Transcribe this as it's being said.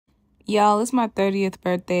Y'all, it's my 30th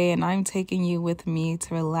birthday and I'm taking you with me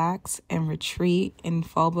to relax and retreat in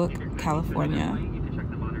Fallbrook, California.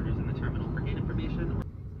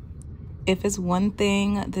 If it's one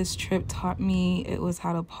thing this trip taught me, it was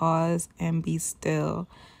how to pause and be still.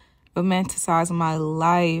 Romanticize my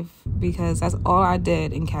life, because that's all I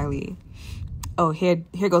did in Cali. Oh, here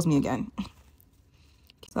goes me again.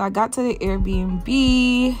 So I got to the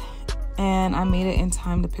Airbnb and I made it in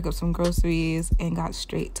time to pick up some groceries and got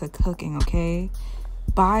straight to cooking, okay?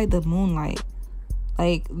 By the moonlight.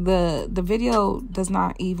 Like, the video does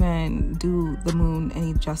not even do the moon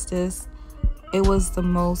any justice. It was the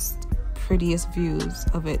most prettiest views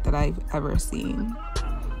of it that I've ever seen.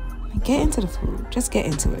 Get into the food. Just get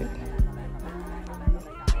into it.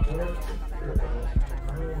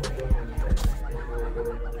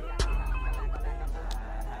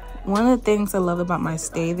 One of the things I love about my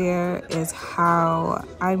stay there is how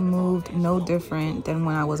I moved no different than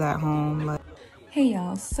when I was at home. Like, hey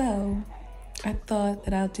y'all, so I thought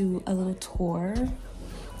that I'll do a little tour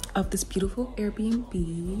of this beautiful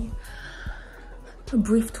Airbnb. A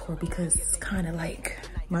brief tour because it's kind of like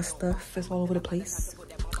my stuff is all over the place.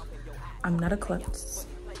 I'm not a klutz.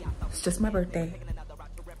 It's just my birthday.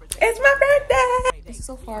 It's my birthday! This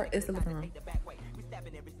so far is the living room.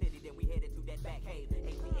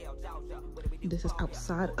 This is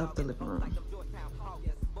outside of the living room.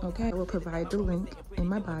 Okay, I will provide the link in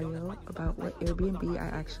my bio about what Airbnb I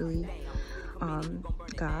actually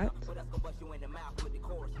got.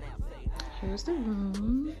 Here's the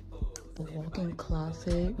room. The walk-in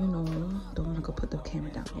closet, you know, don't want to go put the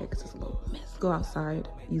camera down here because it's a little mess. Go outside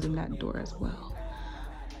using that door as well.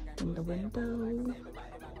 In the window.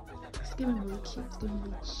 It's giving really cute. It's giving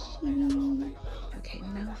really cheap. Okay,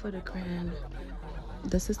 now for the grand.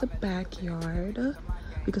 This is the backyard.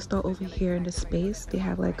 We can start over here in the space. They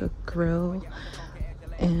have like a grill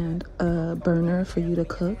and a burner for you to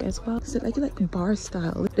cook as well. It's like bar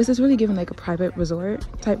style. This is really giving like a private resort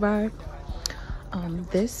type vibe.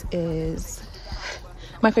 This is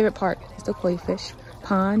my favorite part. It's the koi fish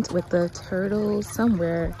pond with the turtles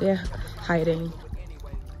somewhere. They're hiding.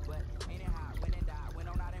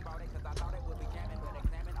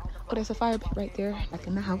 Oh, there's a fire pit right there, back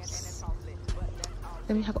in the house.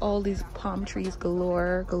 Then we have all these palm trees,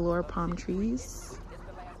 galore palm trees.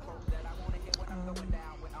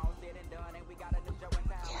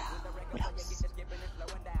 Yeah, what else?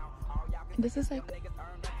 This is like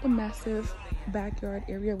a massive backyard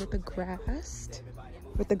area with the grass.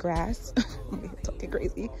 I'm talking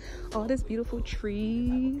crazy. All these beautiful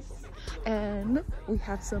trees. And we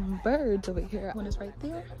have some birds over here. One is right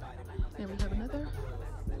there. And we have another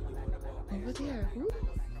over there. Ooh.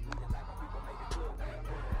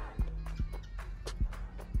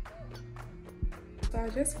 So I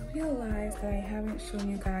just realized that I haven't shown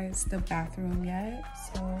you guys the bathroom yet.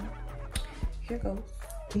 So here goes.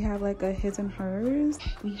 We have like a his and hers.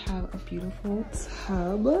 We have a beautiful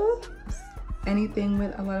tub. Anything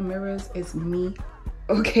with a lot of mirrors is me.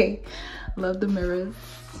 Okay, love the mirrors,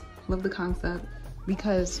 love the concept,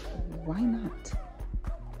 because why not?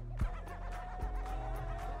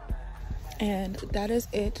 And that is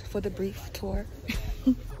it for the brief tour.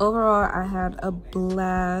 Overall, I had a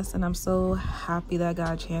blast and I'm so happy that I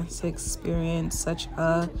got a chance to experience such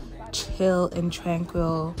a chill and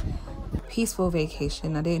tranquil, peaceful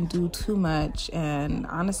vacation. I didn't do too much, and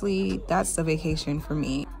honestly, that's the vacation for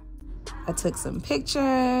me. I took some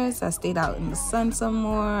pictures, I stayed out in the sun some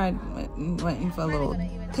more, I went in for a little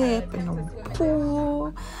dip in the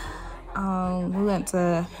pool. We went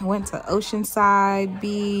to Oceanside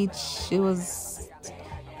Beach. It was,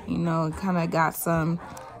 you know, kind of got some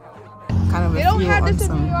kind of a feel on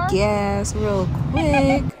some gas real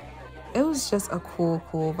quick. It was just a cool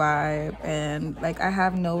vibe, and like I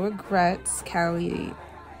have no regrets. Cali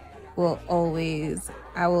will always,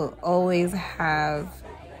 I will always have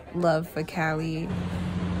love for Cali.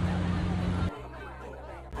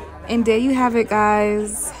 And there you have it,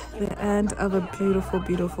 guys, the end of a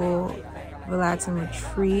beautiful relaxing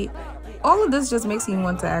retreat. All of this just makes me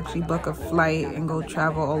want to actually book a flight and go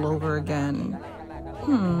travel all over again.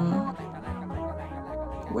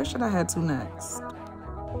 Where should I head to next?